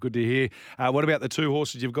 Good to hear. What about the two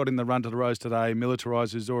horses you've got in the Run to the Rose today?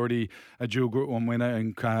 Militarise is already a dual Group 1 winner,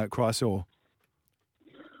 and Chrysor.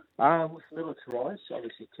 With Militarise,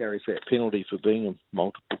 obviously carries that penalty for being a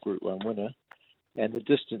multiple Group 1 winner, and the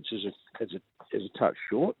distance is a touch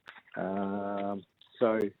short.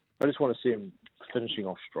 So I just want to see him finishing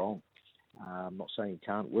off strong. I'm not saying he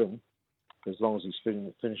can't win. As long as he's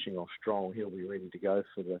finishing off strong, he'll be ready to go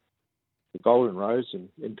for the Golden Rose, and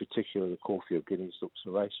in particular the Caulfield Guineas looks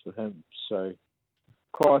a race for him. So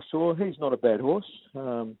Chrysor, he's not a bad horse.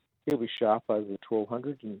 He'll be sharp over the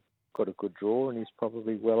 1200 and got a good draw, and he's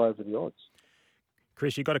probably well over the odds.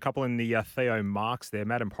 Chris, you got a couple in the Theo Marks there.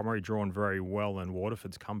 Madam Pomeroy drawn very well, and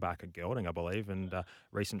Waterford's come back at Gelding, I believe, and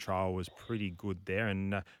recent trial was pretty good there,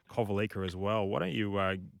 and Kovalika as well. Why don't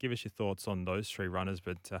you give us your thoughts on those three runners,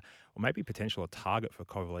 but or maybe potential a target for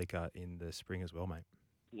Kovalika in the spring as well, mate?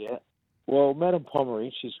 Yeah. Well, Madam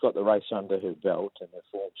Pomeroy, she's got the race under her belt, and her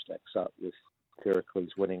form stacks up with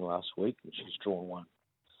Pericles winning last week, and she's drawn one.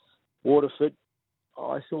 Waterford,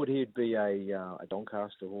 I thought he'd be a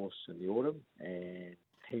Doncaster horse in the autumn, and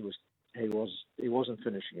he wasn't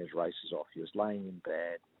finishing his races off. He was laying in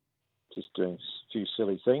bad, just doing a few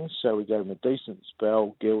silly things. So we gave him a decent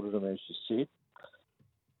spell, gilded him as you said.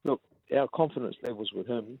 Look, our confidence levels with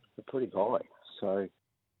him are pretty high, so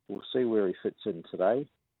we'll see where he fits in today,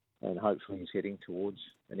 and hopefully he's heading towards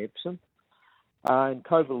an Epsom. And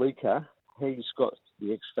Kovalika, he's got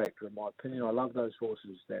the X factor in my opinion. I love those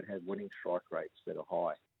horses that have winning strike rates that are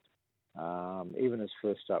high. Even his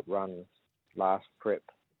first up run last prep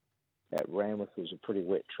at Randwick was a pretty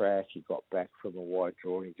wet track. He got back from a wide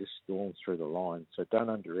draw and he just stormed through the line. So don't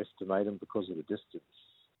underestimate him because of the distance.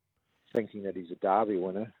 Thinking that he's a Derby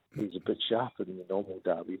winner, he's a bit sharper than the normal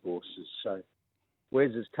Derby horses. So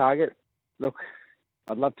where's his target? Look,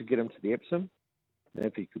 I'd love to get him to the Epsom. And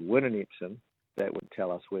if he could win an Epsom, that would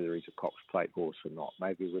tell us whether he's a Cox Plate horse or not.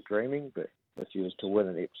 Maybe we're dreaming, but if he was to win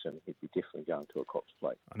an Epsom, he'd be definitely going to a Cox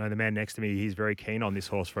Plate. I know the man next to me, he's very keen on this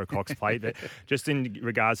horse for a Cox Plate. Just in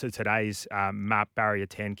regards to today's map, barrier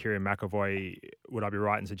 10, Kieran McAvoy, would I be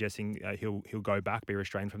right in suggesting he'll go back, be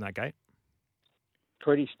restrained from that gate?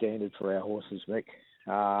 Pretty standard for our horses, Mick,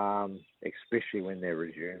 especially when they're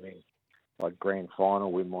resuming. Like grand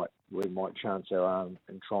final, we might chance our arm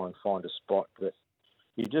and try and find a spot, but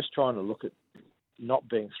you're just trying to look at not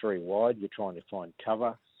being three wide. You're trying to find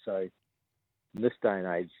cover. So in this day and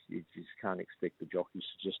age, you just can't expect the jockeys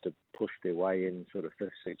just to push their way in sort of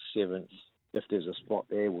 5th, 6th, 7th. If there's a spot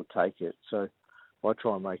there, we'll take it. So I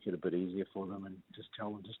try and make it a bit easier for them and just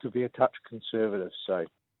tell them just to be a touch conservative. So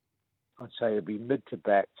I'd say it'd be mid to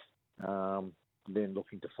back, then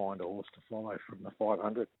looking to find a horse to follow from the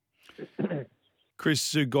 500.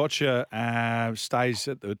 Chris Zugotcha stays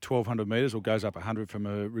at the 1,200 metres or goes up 100 from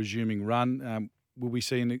a resuming run. Will we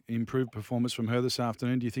see an improved performance from her this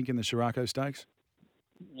afternoon, do you think, in the Sirocco Stakes?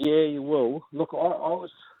 Yeah, you will. Look,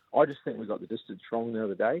 I just think we got the distance wrong the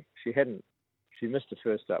other day. She missed the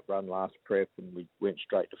first up run last prep and we went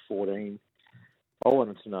straight to 14. I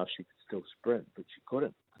wanted to know if she could still sprint, but she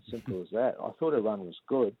couldn't. Simple as that. I thought her run was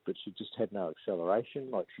good, but she just had no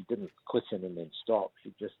acceleration. Like, she didn't click in and then stop.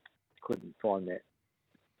 She just couldn't find that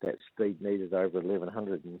speed needed over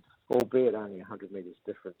 1,100, and albeit only 100 metres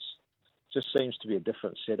difference. Just seems to be a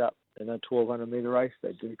different setup. In a 1,200 metre race,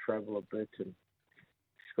 they do travel a bit, and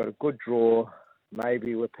she's got a good draw.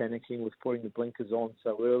 Maybe we're panicking with putting the blinkers on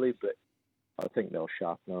so early, but I think they'll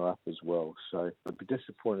sharpen her up as well. So I'd be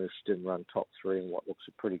disappointed if she didn't run top 3 in what looks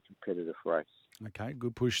a pretty competitive race. Okay,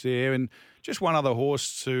 good push there. And just one other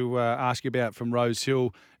horse to ask you about from Rose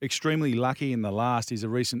Hill. Extremely lucky in the last. He's a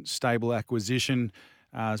recent stable acquisition.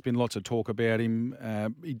 There's been lots of talk about him.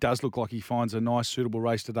 He does look like he finds a nice, suitable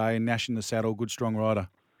race today. And Nash in the saddle, good, strong rider.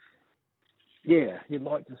 Yeah, you'd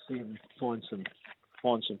like to see him find some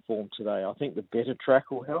form today. I think the better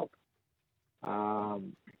track will help.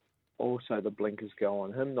 also the blinkers go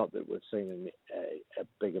on him. Not that we're seeing a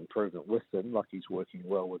big improvement with them, like he's working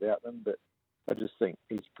well without them, but I just think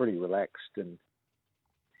he's pretty relaxed and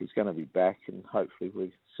he's going to be back, and hopefully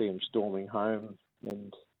we see him storming home.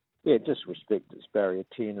 And yeah, just respect it's barrier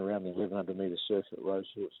 10 around the 1100 metre surf at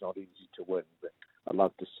Rosehill. It's not easy to win, but I'd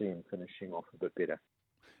love to see him finishing off a bit better.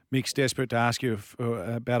 Mick's desperate to ask you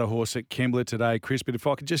about a horse at Kembla today, Chris, but if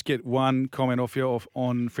I could just get one comment off you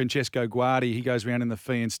on Francesco Guardi. He goes around in the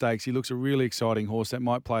Fee and Stakes. He looks a really exciting horse that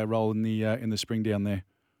might play a role in the spring down there.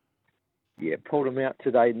 Yeah, pulled him out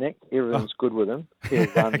today, Nick. Everything's good with him. He'll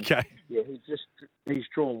run. Okay. Yeah, he's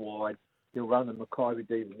drawn wide. He'll run the Mackay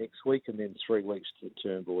Diva next week and then 3 weeks to the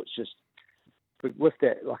Turnbull. It's just, but with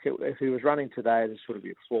that, like if he was running today, there's sort of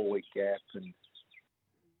be a 4-week gap, and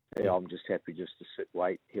yeah, I'm just happy just to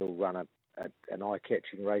wait. He'll run an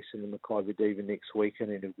eye-catching race in the Mackay Diva next week, and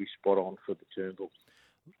then he'll be spot on for the Turnbull.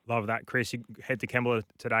 Love that, Chris. You head to Kembla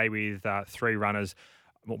today with 3 runners.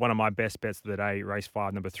 One of my best bets of the day, race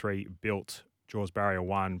 5, number 3, Built. Draws barrier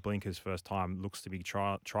 1, blinkers first time, looks to be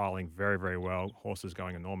trialling very, very well. Horse is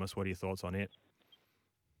going enormous. What are your thoughts on it?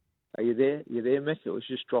 Are you there? You there, Mick? It was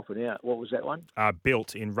just dropping out. What was that one?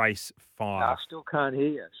 Built in race 5. I still can't hear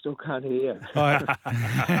you.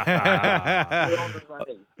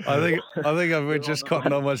 I think we're just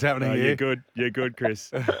cotton on what's happening here. You're good,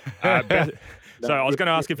 Chris. So I was going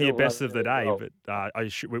to ask you for your best of the day, but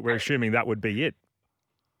we're assuming that would be it.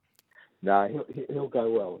 No, he'll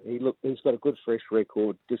go well. He's got a good fresh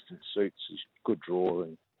record, distance suits, he's a good draw,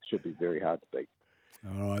 and should be very hard to beat.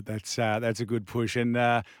 All right, that's a good push, and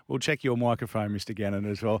we'll check your microphone, Mr. Gannon,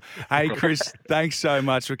 as well. Hey, Chris, thanks so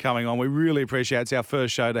much for coming on. We really appreciate it. It's our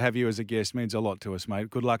first show. To have you as a guest means a lot to us,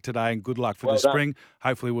 mate. Good luck today, and good luck for the spring.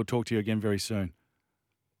 Hopefully, we'll talk to you again very soon.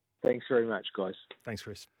 Thanks very much, guys. Thanks,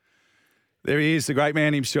 Chris. There he is, the great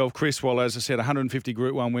man himself, Chris Waller. As I said, 150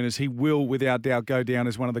 Group 1 winners. He will, without doubt, go down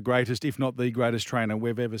as one of the greatest, if not the greatest trainer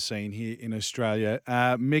we've ever seen here in Australia.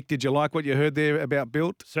 Mick, did you like what you heard there about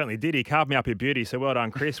Built? Certainly did. He carved me up your beauty, so well done,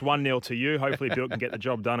 Chris. 1-0 to you. Hopefully Built can get the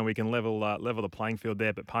job done and we can level the playing field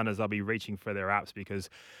there. But punters, they'll be reaching for their apps because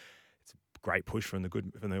it's a great push from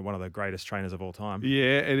one of the greatest trainers of all time.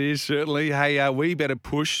 Yeah, it is, certainly. Hey, we better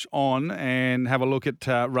push on and have a look at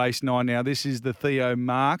race 9 now. This is the Theo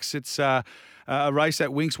Marks. It's a race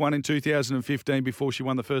that Winks won in 2015 before she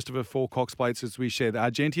won the first of her 4 Cox Plates, as we said.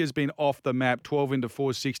 Argentia's been off the map, 12 into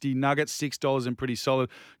 460. Nuggets, $6 and pretty solid.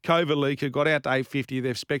 Kovalika got out to $8.50.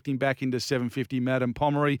 They're specking back into $7.50. Madam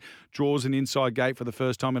Pomeroy draws an inside gate for the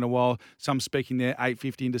first time in a while. Some specking there,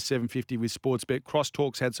 $8.50 into $7.50 with Sportsbet.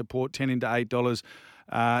 Crosstalks had support, $10 into $8.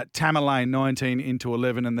 Tamerlane, 19 into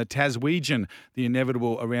 11, and the Taswegian, the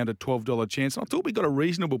inevitable, around a $12 chance. And I thought we got a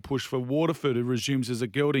reasonable push for Waterford, who resumes as a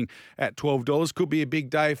gelding at $12. Could be a big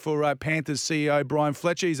day for Panthers CEO Brian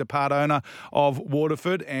Fletcher. He's a part owner of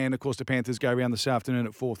Waterford, and of course the Panthers go around this afternoon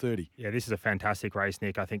at 4:30. Yeah, this is a fantastic race,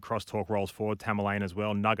 Nick. I think Crosstalk rolls forward, Tamerlane as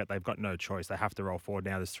well. Nugget, they've got no choice. They have to roll forward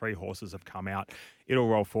now. There's 3 horses have come out. It'll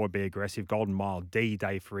roll forward, be aggressive. Golden Mile,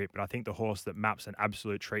 D-Day for it. But I think the horse that maps an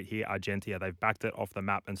absolute treat here, Argentia, they've backed it off the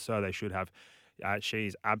map, and so they should have.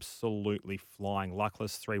 She's absolutely flying.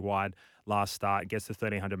 Luckless, 3 wide last start. Gets to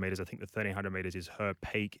 1,300 metres. I think the 1,300 metres is her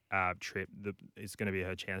peak trip. It's going to be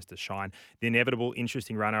her chance to shine. The inevitable,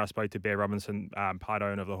 interesting runner. I spoke to Bear Robinson, part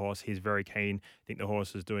owner of the horse. He's very keen. I think the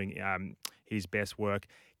horse is doing his best work.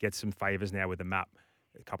 Gets some favours now with the map.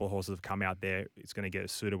 A couple of horses have come out there. It's going to get a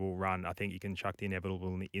suitable run. I think you can chuck the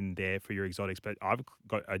inevitable in there for your exotics. But I've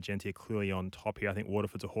got Argentia clearly on top here. I think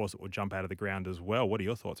Waterford's a horse that will jump out of the ground as well. What are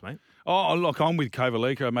your thoughts, mate? Oh, look, I'm with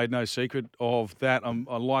Kovalika. I made no secret of that.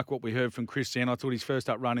 I like what we heard from Christian. I thought his first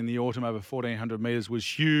up run in the autumn over 1,400 metres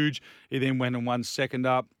was huge. He then went and won second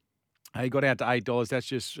up. He got out to $8. That's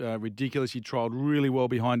just ridiculous. He trialled really well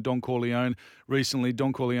behind Don Corleone recently.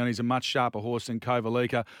 Don Corleone is a much sharper horse than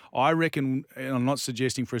Kovalika. I reckon, and I'm not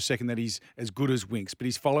suggesting for a second that he's as good as Winks, but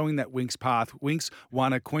he's following that Winks path. Winks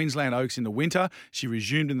won at Queensland Oaks in the winter. She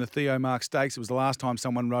resumed in the Theo Mark Stakes. It was the last time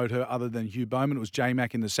someone rode her other than Hugh Bowman. It was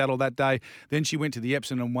J-Mac in the saddle that day. Then she went to the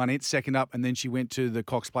Epsom and won it second up, and then she went to the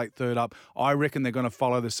Cox Plate third up. I reckon they're going to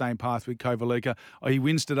follow the same path with Kovalika. He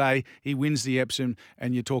wins today. He wins the Epsom,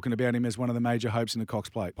 and you're talking about him as one of the major hopes in the Cox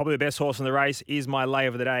Plate. Probably the best horse in the race is my lay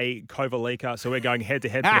of the day, Kovalika. So we're going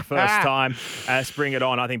head-to-head for the first time. Spring it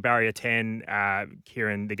on. I think barrier 10,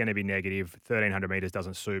 Kieran, they're going to be negative. 1,300 metres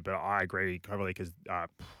doesn't suit, but I agree. Kovalika's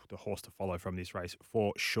the horse to follow from this race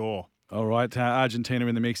for sure. All right, Argentina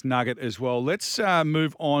in the mix, Nugget as well. Let's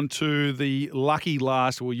move on to the lucky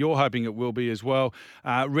last. Well, you're hoping it will be as well.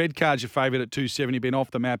 Red Card's your favourite at $2.70, been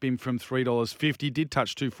off the map in from $3.50. Did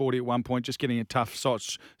touch $2.40 at one point, just getting a tough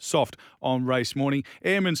soft on race morning.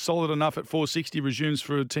 Airman solid enough at $4.60, resumes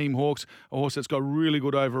for Team Hawks, a horse that's got really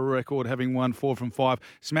good over record, having won 4 from 5.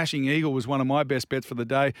 Smashing Eagle was one of my best bets for the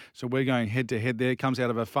day, so we're going head-to-head there. Comes out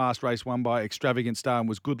of a fast race won by Extravagant Star and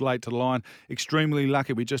was good late to the line. Extremely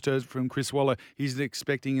lucky. We just heard from Chris Waller. He's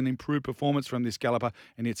expecting an improved performance from this galloper,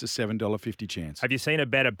 and it's a $7.50 chance. Have you seen a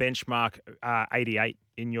better benchmark 88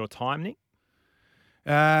 in your time, Nick?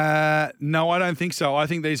 No, I don't think so. I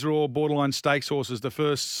think these are all borderline stakes horses. The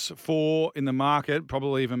first 4 in the market,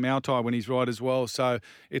 probably even Mautai when he's right as well. So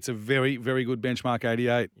it's a very, very good benchmark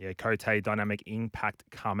 88. Yeah, Cote Dynamic Impact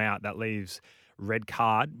come out. That leaves Red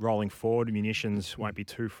Card rolling forward. Munitions won't be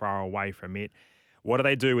too far away from it. What do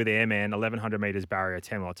they do with Airman? 1,100 metres barrier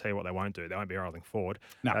 10. Well, I'll tell you what they won't do. They won't be rolling forward.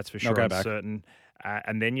 No, that's for sure go and back. certain.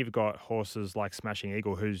 And then you've got horses like Smashing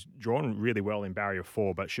Eagle, who's drawn really well in barrier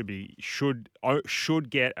 4, but should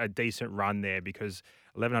get a decent run there because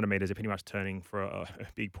 1,100 metres are pretty much turning for a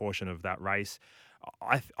big portion of that race.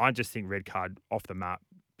 I just think Red Card off the map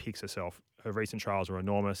picks herself. Her recent trials were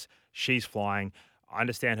enormous. She's flying. I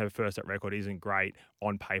understand her first at record isn't great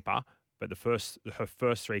on paper, but her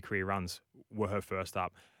first 3 career runs were her first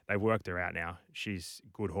up. They've worked her out now. She's a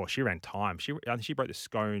good horse. She ran time. I think she broke the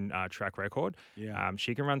Scone track record. Yeah.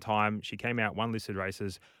 She can run time. She came out, won listed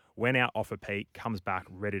races, went out off a peak, comes back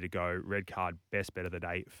ready to go. Red Card, best bet of the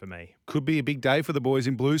day for me. Could be a big day for the boys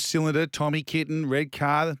in blue. Cylinder, Tommy Kitten, Red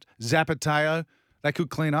Card, Zapateo. They could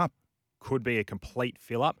clean up. Could be a complete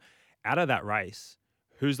fill-up. Out of that race,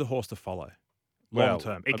 who's the horse to follow? Long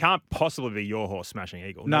term. It can't possibly be your horse, Smashing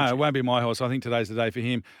Eagle. No, it won't be my horse. I think today's the day for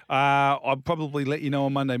him. I'll probably let you know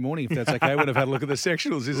on Monday morning if that's okay when I've had a look at the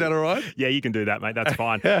sectionals. Is that all right? Yeah, you can do that, mate. That's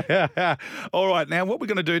fine. All right. Now, what we're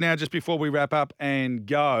going to do now, just before we wrap up and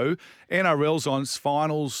go, NRL's on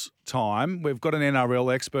finals time. We've got an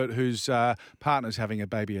NRL expert whose partner's having a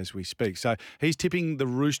baby as we speak. So he's tipping the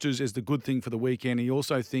Roosters as the good thing for the weekend. He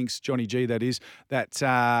also thinks, Johnny G, that is, that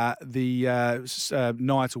the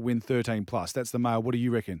Knights will win 13+. That's the male. What do you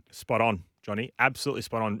reckon? Spot on, Johnny. Absolutely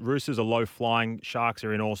spot on. Roosters are low flying. Sharks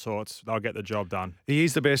are in all sorts. They'll get the job done. He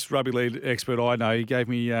is the best rugby league expert I know. He gave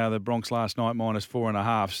me the Bronx last night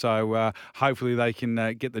 -4.5. So hopefully they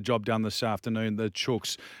can get the job done this afternoon, the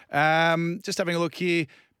Chooks. Just having a look here.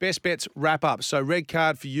 Best bets wrap up. So Red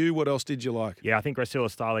Card for you. What else did you like? Yeah, I think Gracilla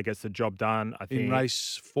Styler gets the job done. I think in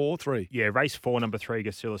race 4, 3. Yeah, race 4, number 3,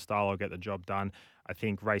 Gracilla Styler will get the job done. I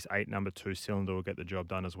think race 8, number 2, Cylinder will get the job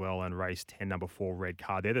done as well. And race 10, number 4, Red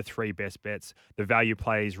Card. They're the 3 best bets. The value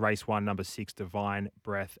plays race 1, number 6, Divine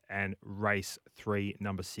Breath, and race 3,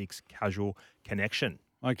 number 6, Casual Connection.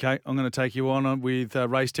 Okay, I'm going to take you on with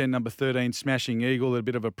race 10, number 13, Smashing Eagle, a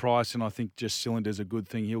bit of a price, and I think just Cylinder's a good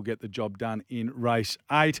thing. He'll get the job done in race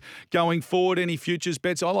 8. Going forward, any futures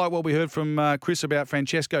bets? I like what we heard from Chris about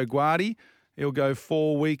Francesco Guardi. He'll go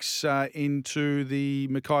 4 weeks into the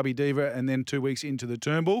Maccabi Diva and then 2 weeks into the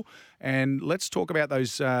Turnbull. And let's talk about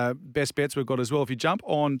those best bets we've got as well. If you jump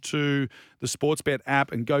on to the Sportsbet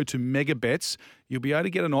app and go to Mega Bets, you'll be able to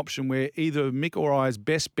get an option where either Mick or I's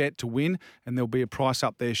best bet to win, and there'll be a price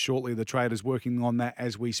up there shortly. The trader's working on that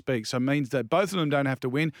as we speak. So it means that both of them don't have to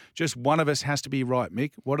win. Just one of us has to be right,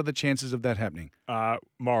 Mick. What are the chances of that happening?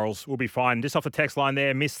 Morals will be fine. Just off the text line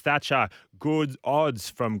there, Miss Thatcher, good odds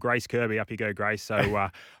from Grace Kirby. Up you go, Grace. So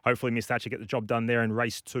hopefully Miss Thatcher get the job done there in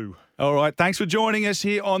race 2. All right. Thanks for joining us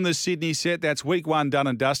here on the Sydney Set. That's week 1 done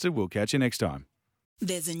and dusted. We'll catch you next time.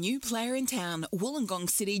 There's a new player in town, Wollongong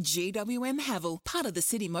City GWM Haval, part of the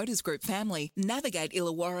City Motors Group family. Navigate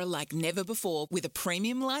Illawarra like never before with a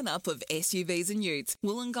premium lineup of SUVs and utes.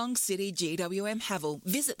 Wollongong City GWM Haval.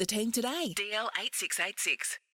 Visit the team today. DL 8686.